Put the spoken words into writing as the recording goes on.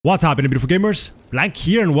What's happening, beautiful gamers? Blank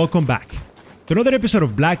here and welcome back to another episode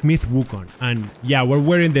of Black Myth Wukong. And yeah, we're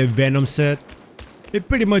wearing the Venom set. It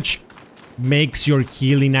pretty much makes your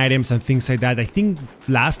healing items and things like that, I think,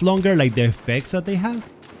 last longer, like the effects that they have.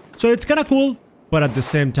 So it's kind of cool, but at the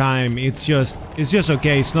same time, it's just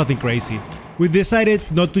okay. It's nothing crazy. We decided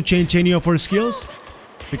not to change any of our skills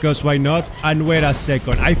because why not? And wait a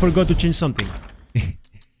second, I forgot to change something.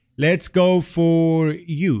 Let's go for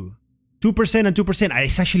you. 2% and 2%.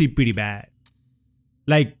 It's actually pretty bad.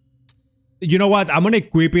 Like, you know what? I'm gonna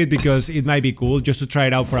equip it because it might be cool just to try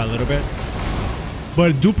it out for a little bit.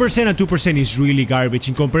 But 2% and 2% is really garbage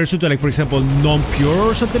in comparison to, like, for example,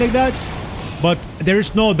 non-pure or something like that. But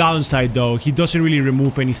there's no downside though. He doesn't really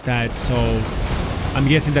remove any stats, so I'm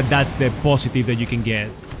guessing that that's the positive that you can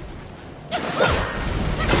get.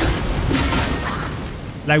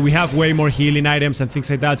 Like, we have way more healing items and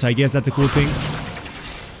things like that, so I guess that's a cool thing.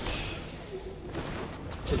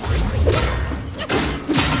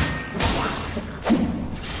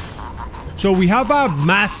 So we have a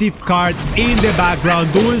massive card in the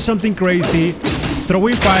background doing something crazy,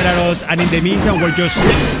 throwing fire at us, and in the meantime we're just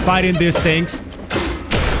fighting these things.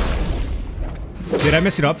 Did I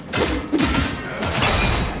mess it up?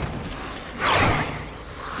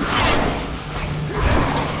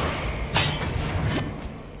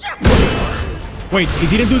 Wait, he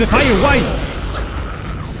didn't do the fire, why?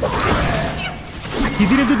 He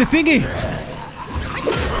didn't do the thingy!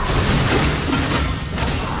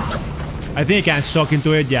 I think I can suck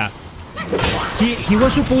into it, yeah. He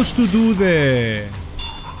was supposed to do the...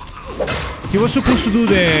 He was supposed to do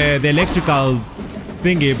the electrical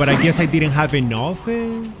thingy, but I guess I didn't have enough.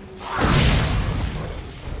 Am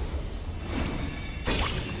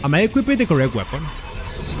I equipping the correct weapon?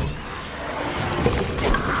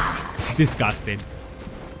 It's disgusting.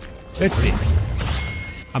 Let's see.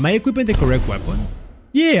 Am I equipping the correct weapon?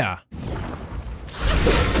 Yeah!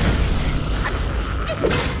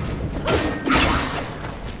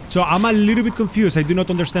 So I'm a little bit confused. I do not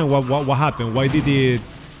understand what happened. Why did it...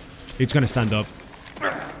 It's gonna stand up.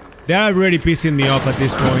 They are already pissing me off at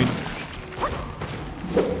this point.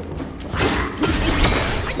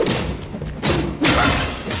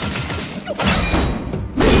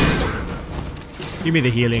 Give me the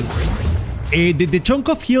healing. The chunk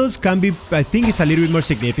of heals can be... I think it's a little bit more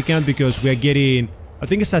significant because we are getting... I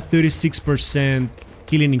think it's a 36%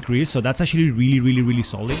 healing increase. So that's actually really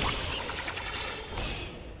solid.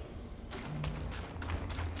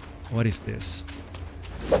 What is this?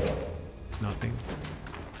 Nothing.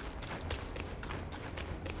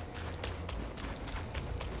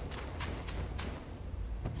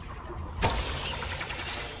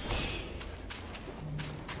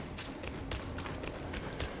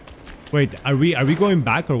 Wait, are we going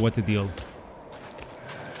back or what's the deal?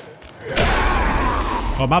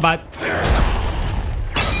 Oh, my bad.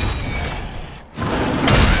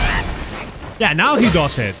 Yeah, now he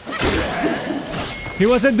does it. He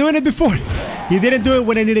wasn't doing it before. He didn't do it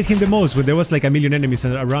when I needed him the most, when there was like a million enemies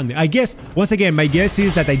around me. I guess, once again, my guess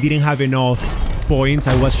is that I didn't have enough points.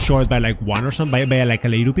 I was short by like one or something, by like a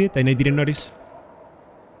little bit, and I didn't notice.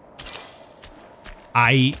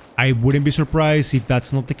 I wouldn't be surprised if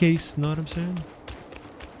that's not the case, know what I'm saying?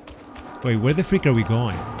 Wait, where the freak are we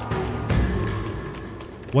going?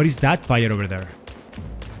 What is that fire over there?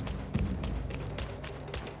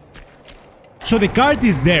 So the card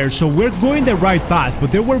is there, so we're going the right path,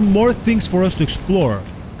 but there were more things for us to explore.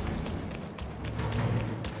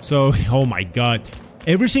 So, oh my god.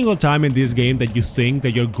 Every single time in this game that you think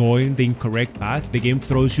that you're going the incorrect path, the game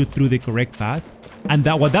throws you through the correct path. And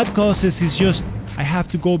what that causes is just, I have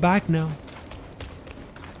to go back now.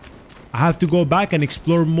 I have to go back and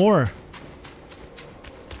explore more.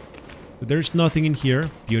 But there's nothing in here.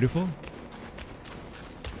 Beautiful.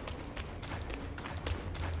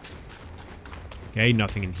 Okay,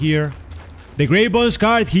 nothing in here. The Grey Bones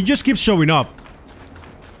card, he just keeps showing up.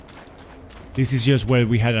 This is just where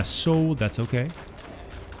we had a soul, that's okay.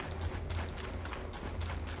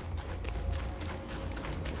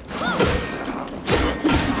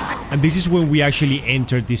 And this is when we actually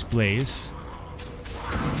entered this place.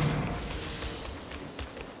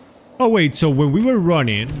 Oh wait, so when we were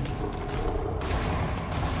running...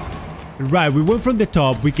 Right, we went from the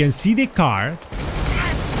top, we can see the card.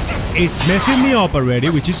 It's messing me up already,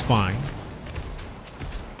 which is fine.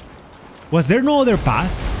 Was there no other path?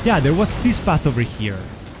 Yeah, there was this path over here.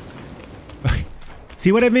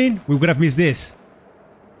 See what I mean? We would have missed this.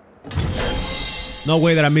 No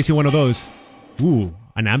way that I'm missing one of those. Ooh,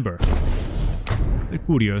 an amber. Very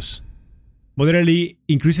curious. Moderately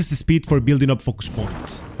increases the speed for building up focus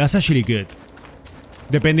points. That's actually good.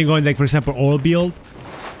 Depending on, like, for example, oil build,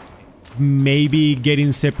 maybe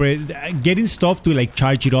getting stuff to like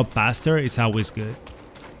charge it up faster is always good.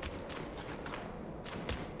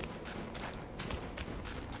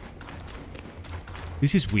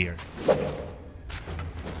 This is weird.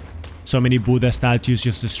 So many Buddha statues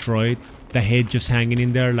just destroyed. The head just hanging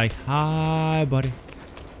in there like, hi, buddy.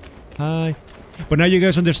 Hi. But now you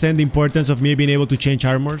guys understand the importance of me being able to change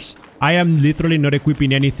armors. I am literally not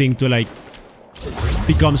equipping anything to like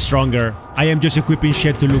become stronger. I am just equipping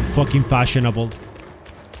shit to look fucking fashionable.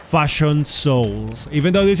 Fashion Souls.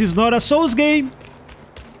 Even though this is not a Souls game.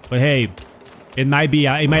 But hey, it might be,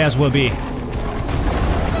 it might as well be.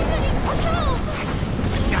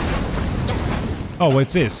 Oh,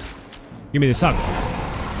 what's this? Give me the suck.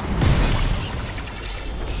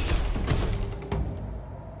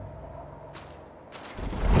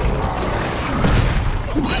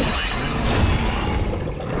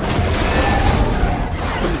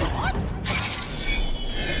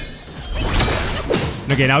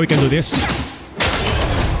 Okay, now we can do this.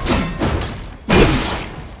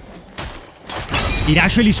 It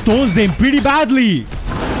actually stuns them pretty badly.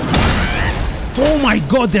 Oh my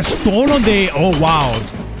god, the stun on the... Oh wow.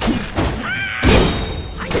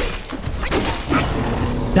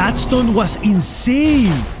 That stun was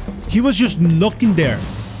insane. He was just knocking there.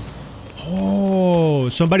 Oh,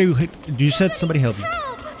 somebody... You said somebody help me.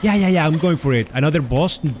 Yeah, I'm going for it. Another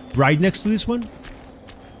boss right next to this one.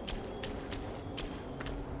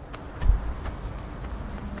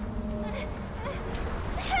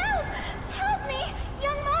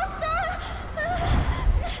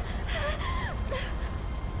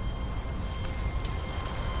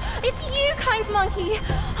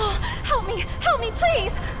 Help me,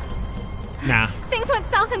 please! Nah. Things went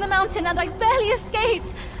south in the mountain and I barely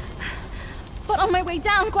escaped. But on my way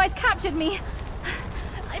down, Guys captured me.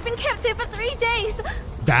 I've been kept here for 3 days.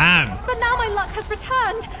 Damn. But now my luck has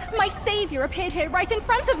returned. My savior appeared here right in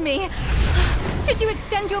front of me. Should you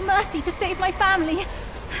extend your mercy to save my family?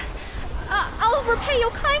 I'll repay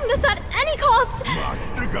your kindness at any cost.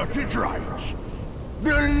 Master got it right.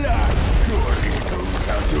 The last story goes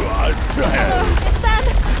out to us to help. It's them.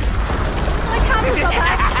 My candles are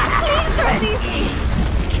back. Please don't leave me.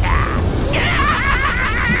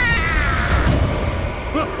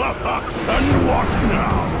 And what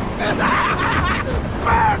now?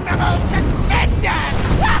 Burn them all to cinders!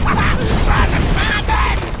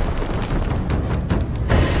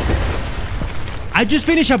 I just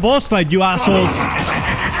finished a boss fight, you assholes.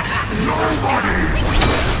 Nobody!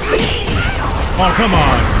 Oh, come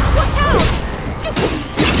on.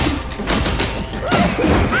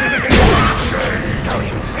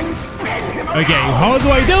 Okay, how do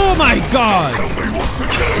I do? Oh my god! Tell me what to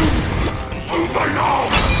do! Over now!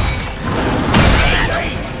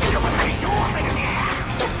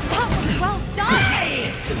 That was well done!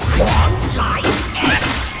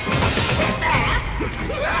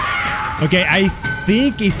 Okay, I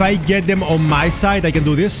think if I get them on my side, I can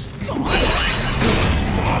do this.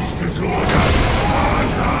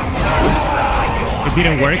 It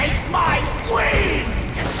didn't work.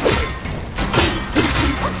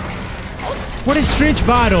 What a strange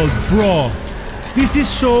battle, bro. This is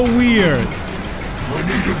so weird. I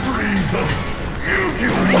need a breather. You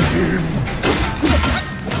deal with him.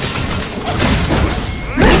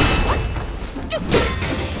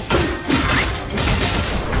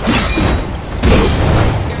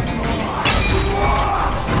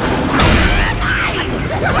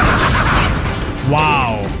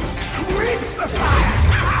 Wow.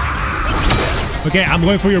 Okay, I'm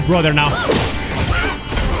going for your brother now.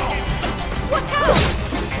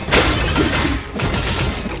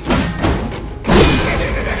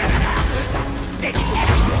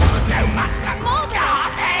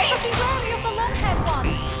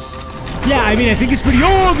 Yeah, I mean, I think it's pretty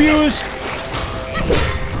obvious.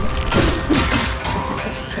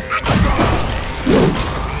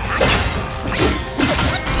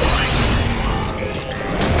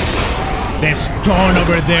 The stone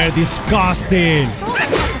over there, disgusting.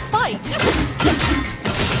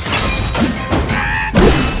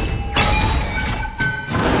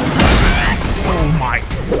 Oh my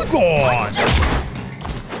god.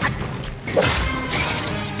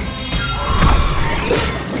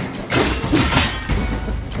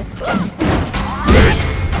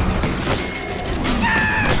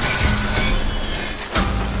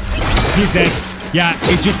 He's dead. Yeah,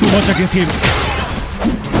 it's just too much against him.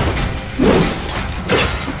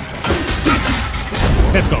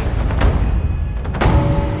 Let's go.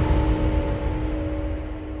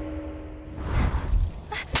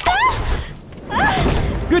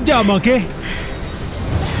 Good job, monkey.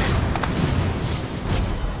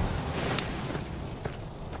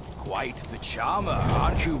 quite the charmer,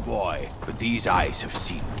 aren't you, boy? But these eyes have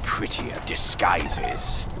seen prettier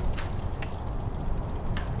disguises.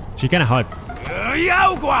 She kinda hot.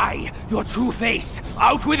 Yao Guai! Your true face!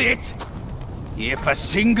 Out with it! If a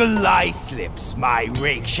single lie slips, my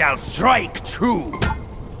rake shall strike true!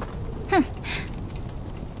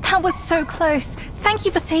 That was so close. Thank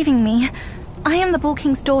you for saving me. I am the Bull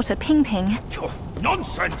King's daughter, Ping Ping. Oh,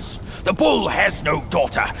 nonsense! The bull has no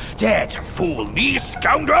daughter! Dare to fool me,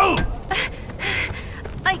 scoundrel!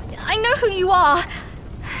 I know who you are.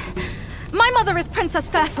 My mother is Princess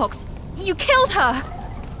Fairfox. You killed her.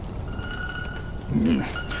 10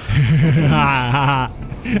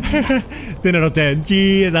 out of 10.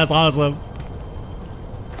 Jeez, that's awesome.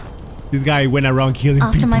 This guy went around killing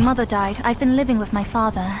After people. my mother died, I've been living with my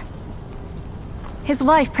father. His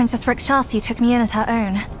wife, Princess Rikshasi, took me in as her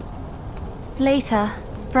own. Later,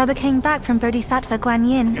 brother came back from Bodhisattva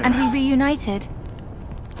Guanyin and we reunited.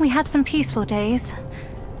 We had some peaceful days.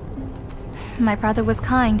 My brother was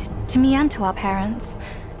kind to me and to our parents.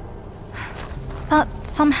 But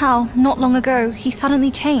somehow, not long ago, he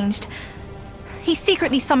suddenly changed. He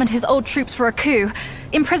secretly summoned his old troops for a coup,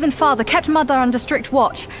 imprisoned father, kept mother under strict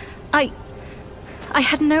watch. I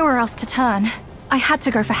had nowhere else to turn. I had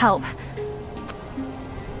to go for help.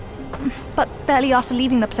 But barely after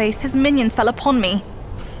leaving the place, his minions fell upon me.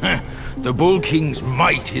 The Bull King's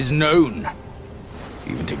might is known.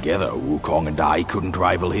 Even together, Wukong and I couldn't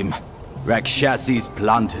rival him. Rakshasi's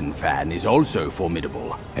plantain fan is also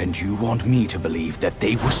formidable. And you want me to believe that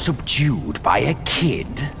they were subdued by a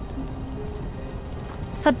kid?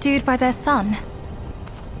 Subdued by their son.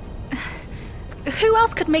 Who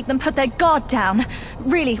else could make them put their guard down?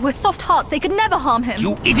 Really, with soft hearts, they could never harm him.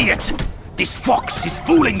 You idiot! This fox is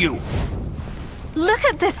fooling you! Look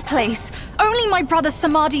at this place! Only my brother's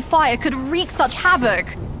Samadhi fire could wreak such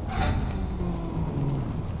havoc!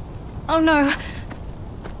 Oh no.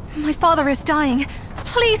 My father is dying.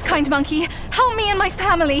 Please, kind monkey, help me and my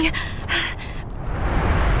family! A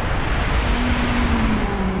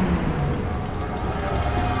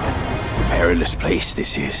perilous place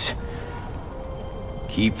this is.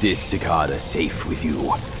 Keep this cicada safe with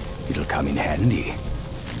you. It'll come in handy.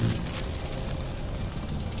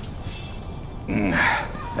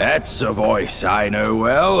 That's a voice I know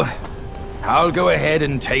well. I'll go ahead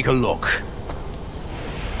and take a look.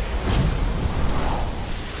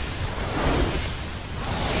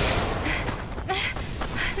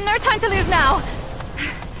 No time to lose now!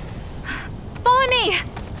 Follow me!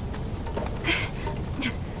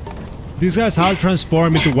 These guys all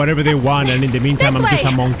transform into whatever they want, and in the meantime, I'm just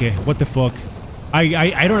a monkey. What the fuck?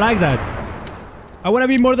 I don't like that. I want to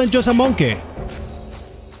be more than just a monkey.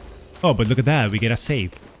 Oh, but look at that. We get a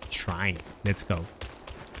save. Shrine. Let's go.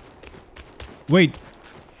 Wait.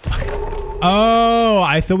 Oh,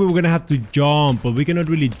 I thought we were going to have to jump, but we cannot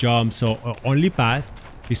really jump. So, only path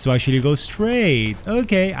is to actually go straight.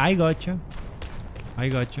 Okay, I gotcha. I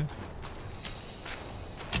gotcha.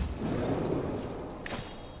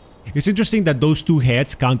 It's interesting that those two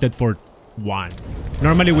heads counted for one.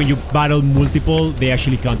 Normally when you battle multiple, they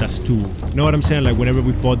actually count as two. You know what I'm saying? Like whenever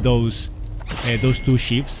we fought those two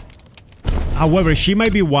chiefs. However, she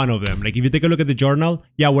might be one of them. Like if you take a look at the journal,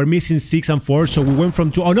 yeah, we're missing 6 and 4, so we went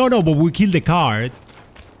from 2. Oh, no, but we killed the card.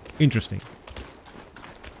 Interesting.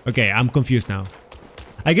 Okay, I'm confused now.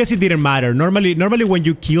 I guess it didn't matter. Normally when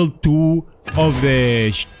you kill two of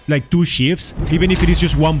the, two chiefs, even if it is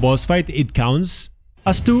just one boss fight, it counts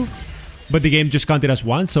as 2, but the game just counted as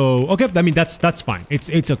 1, so okay, I mean that's fine.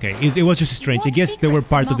 It's okay. It was just strange. I guess they were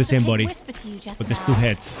part of the same body, but there's 2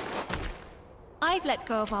 heads. I've let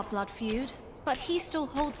go of our blood feud, but he still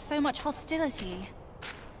holds so much hostility.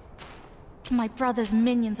 My brother's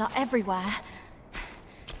minions are everywhere.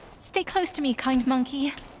 Stay close to me, kind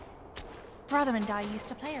monkey. Brother and I used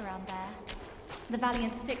to play around there. The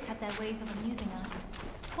Valiant Six had their ways of amusing us.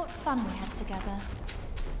 What fun we had together.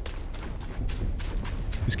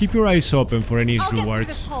 Just keep your eyes open for any I'll get through rewards.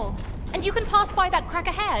 this hole, and you can pass by that crack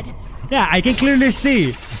ahead. Yeah, I can clearly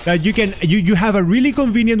see that you have a really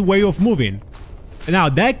convenient way of moving. Now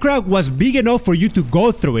that crack was big enough for you to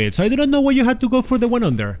go through it, so I do not know why you had to go for the one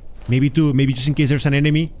under. Maybe just in case there's an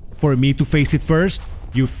enemy, for me to face it first.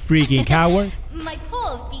 You freaking coward. My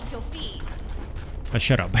paws beat your feet.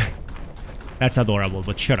 Shut up. That's adorable,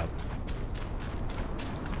 but shut up.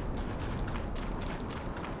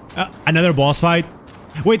 Another boss fight.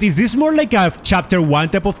 Wait, is this more like a chapter 1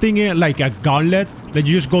 type of thing? Like a gauntlet? That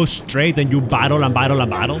you just go straight and you battle and battle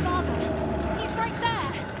and battle? Father, he's right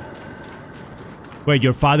there. Wait,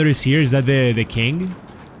 your father is here? Is that the king?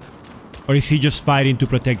 Or is he just fighting to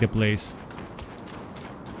protect the place?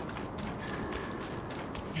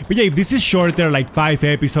 But yeah, if this is shorter, like 5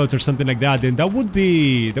 episodes or something like that, then that would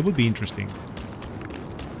be interesting.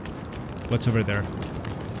 What's over there?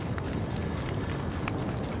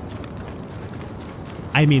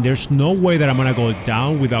 I mean, there's no way that I'm gonna go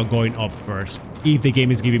down without going up first, if the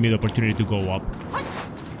game is giving me the opportunity to go up.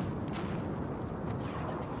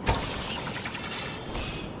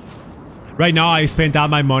 Right now, I spent all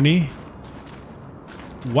my money.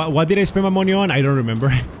 What did I spend my money on? I don't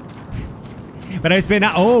remember. But I spent...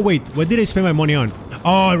 Oh, wait. What did I spend my money on?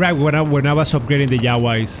 Oh, right. When I was upgrading the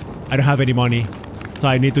Yawais. I don't have any money. So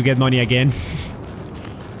I need to get money again.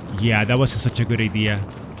 Yeah, that was such a good idea.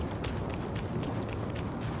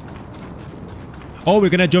 Oh, we're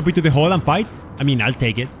gonna jump into the hole and fight? I mean, I'll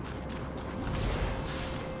take it.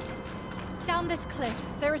 Down this cliff,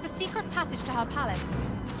 there is a secret passage to her palace.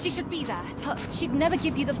 She should be there, but she'd never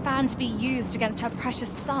give you the fan to be used against her precious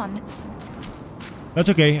son. That's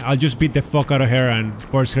okay. I'll just beat the fuck out of her and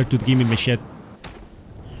force her to give me my shit.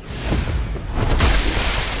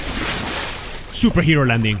 Superhero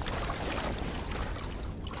landing.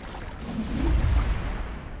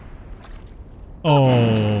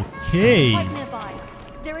 Okay. Quite nearby,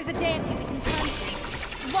 there is a deity we can turn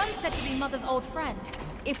to. One said to be Mother's old friend.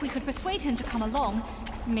 If we could persuade him to come along,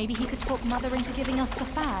 maybe he could talk Mother into giving us the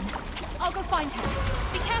fan. I'll go find him.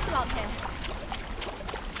 Be careful out here.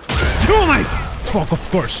 Oh my fuck,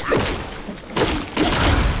 of course.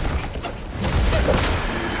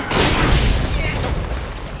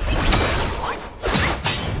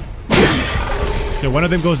 Okay, one of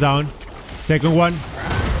them goes down. Second one.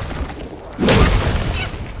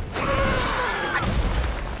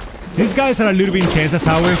 These guys are a little bit intense as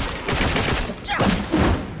always.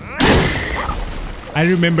 I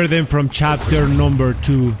remember them from chapter number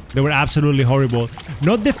 2. They were absolutely horrible.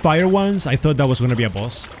 Not the fire ones. I thought that was gonna be a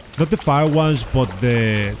boss. Not the fire ones, but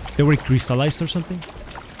they were crystallized or something.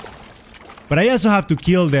 But I also have to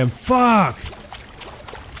kill them. Fuck!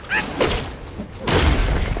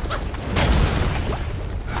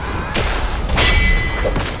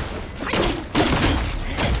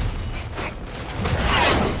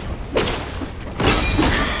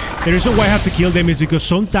 The reason why I have to kill them is because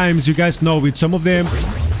sometimes, you guys know, with some of them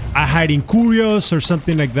are hiding curios or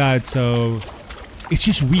something like that, so it's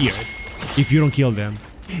just weird if you don't kill them.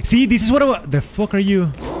 See, this is what the fuck are you?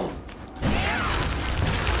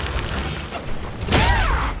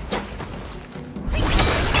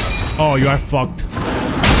 Oh, you are fucked.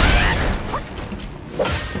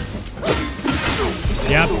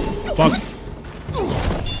 Yep, fucked.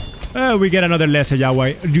 We get another lesser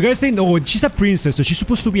Yawai. You guys think, oh, she's a princess, so she's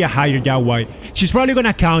supposed to be a higher Yawai. She's probably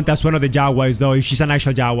gonna count as one of the Yawais, though, if she's an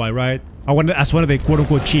actual Yawai, right? As one of the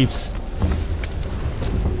quote-unquote chiefs.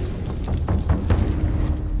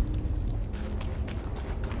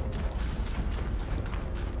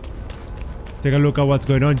 Take a look at what's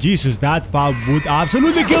going on. Jesus, that foul would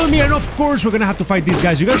absolutely kill me. And of course, we're gonna have to fight these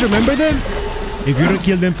guys. You guys remember them? If you don't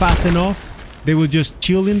kill them fast enough, they will just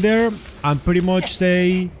chill in there and pretty much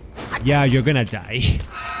say, yeah, you're gonna die.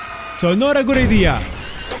 So not a good idea.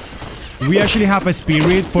 We actually have a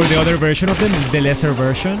spirit for the other version of them, the lesser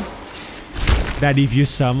version, that if you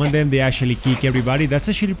summon them, they actually kick everybody. That's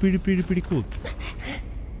actually pretty cool.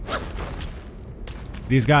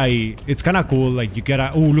 This guy, it's kind of cool. Like, you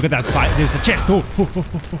gotta... Oh, look at that fight. There's a chest. Oh.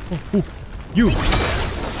 You.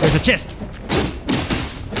 There's a chest.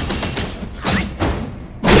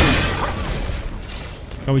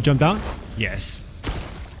 Can we jump down? Yes.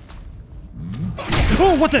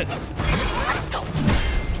 Oh, what the?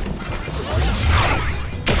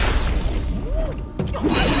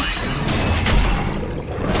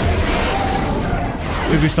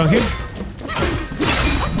 Did we stun him?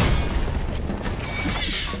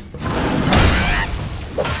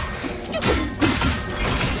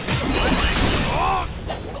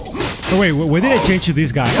 Oh wait, where did I change to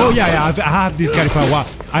this guy? Oh yeah, I have this guy for a while.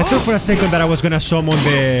 I thought for a second that I was gonna summon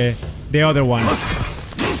the other one.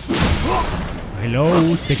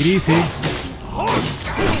 Hello, take it easy.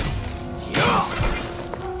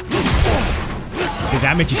 The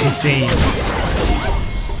damage is insane.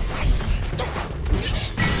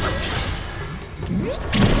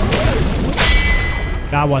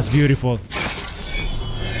 That was beautiful.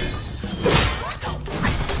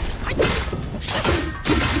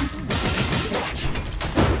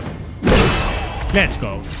 Let's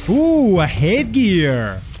go. Ooh, a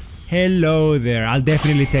headgear. Hello there. I'll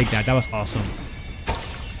definitely take that. That was awesome.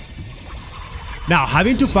 Now,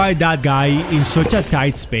 having to fight that guy in such a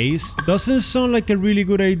tight space doesn't sound like a really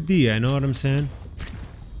good idea. You know what I'm saying?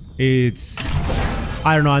 It's...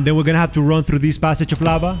 I don't know. And then we're gonna have to run through this passage of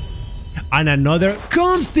lava. And another...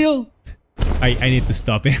 Come still! I need to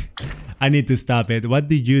stop it. I need to stop it. What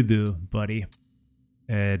did you do, buddy?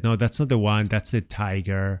 No, that's not the one. That's the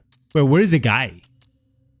tiger. Wait, where is the guy?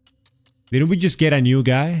 Didn't we just get a new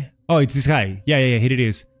guy? Oh, it's this guy. Yeah, here it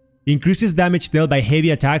is. Increases damage dealt by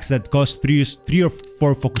heavy attacks that cost 3 or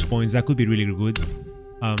 4 focus points. That could be really good.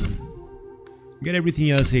 Get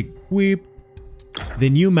everything else equipped. The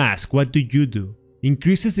new mask, what do you do?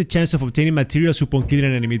 Increases the chance of obtaining materials upon killing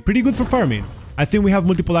an enemy. Pretty good for farming. I think we have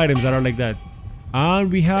multiple items that are like that.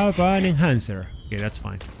 And we have an enhancer. Okay, that's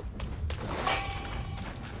fine.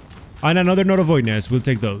 And another Note of Voidness. We'll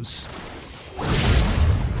take those.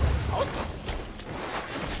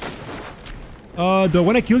 Do I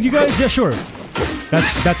want to kill you guys? Yeah, sure.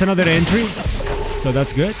 That's another entry. So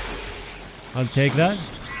that's good. I'll take that.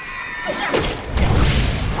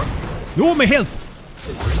 Oh, my health!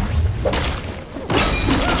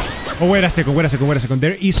 Oh, wait a second.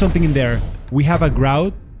 There is something in there. We have a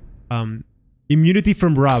Grout. Immunity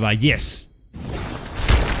from Rava. Yes.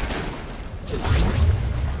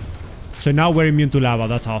 So now we're immune to lava.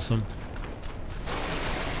 That's awesome.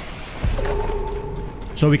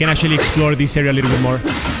 So we can actually explore this area a little bit more.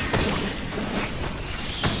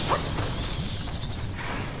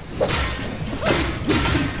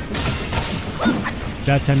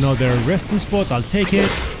 That's another resting spot. I'll take it.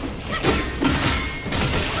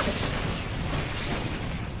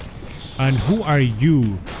 And who are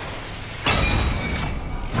you?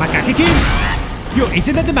 Macaque King? Yo,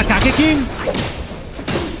 isn't that the Macaque King?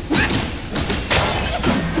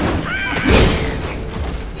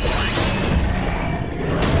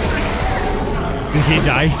 Did he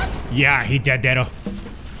die? Yeah, he dead, deado.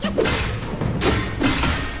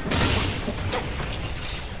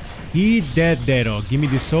 He dead, deado. Give me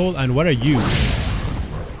the soul. And what are you?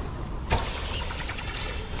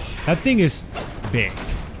 That thing is big.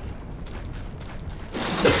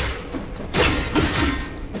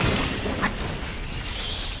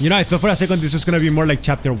 You know, I thought for a second this was gonna be more like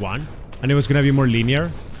chapter 1 and it was gonna be more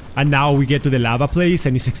linear. And now we get to the lava place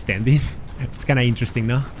and it's extending. It's kinda interesting,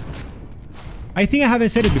 no? I think I haven't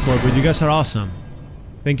said it before, but you guys are awesome.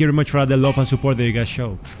 Thank you very much for all the love and support that you guys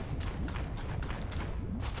show.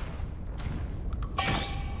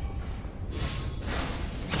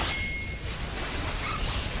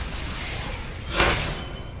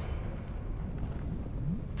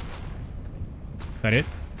 That it?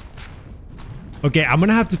 Okay, I'm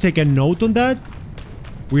gonna have to take a note on that.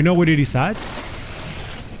 We know where it is at.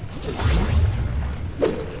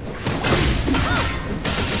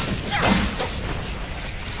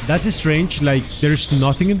 That's strange, like there's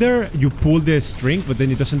nothing in there. You pull the string, but then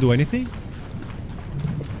it doesn't do anything.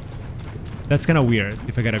 That's kind of weird,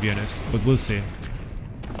 if I gotta be honest. But we'll see.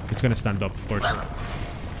 It's gonna stand up, of course.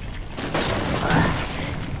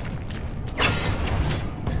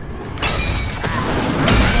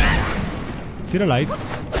 Is it alive?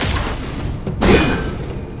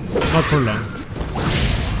 Not for long.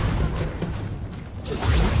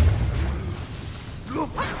 Look,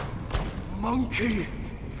 monkey.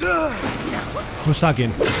 Who's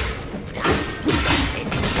talking?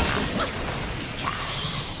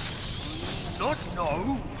 Not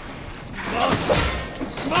no.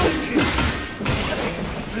 Monkey.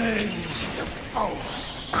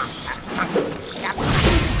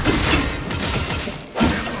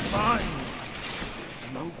 Never mind.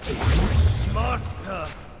 Monkey. Master.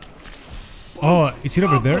 Oh, is it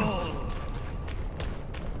over there?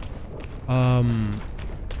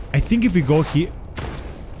 I think if we go here...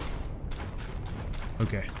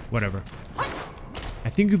 Okay, whatever. I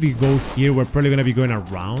think if we go here, we're probably gonna be going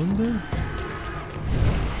around.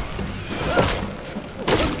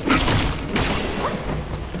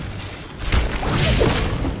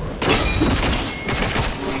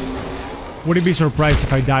 Wouldn't be surprised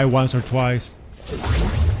if I die once or twice.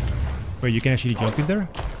 Wait, you can actually jump in there?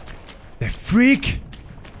 The freak!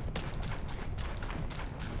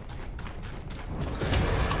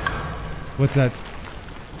 What's that?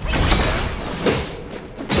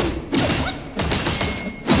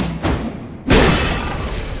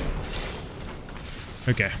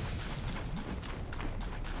 Okay.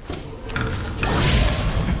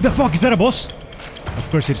 The fuck, is that a boss? Of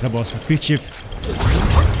course it's a boss. Fish shift.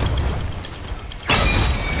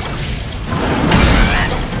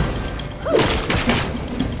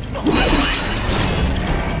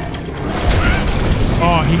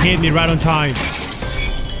 Oh, he hit me right on time.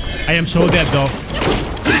 I am so dead though.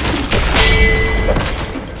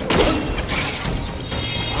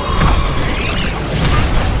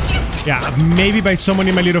 Yeah, maybe by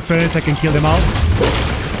summoning my little friends I can kill them all.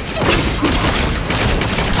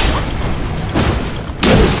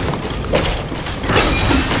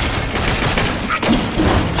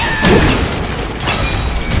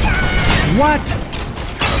 What?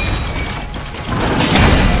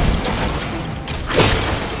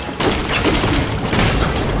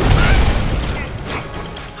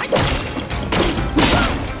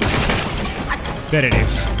 There it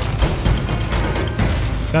is.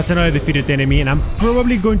 That's another defeated enemy, and I'm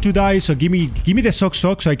probably going to die, so give me the sock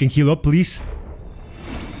so I can heal up, please.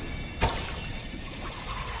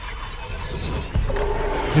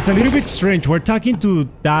 It's a little bit strange. We're talking to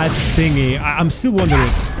that thingy. I'm still wondering.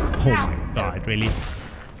 Oh my god, really?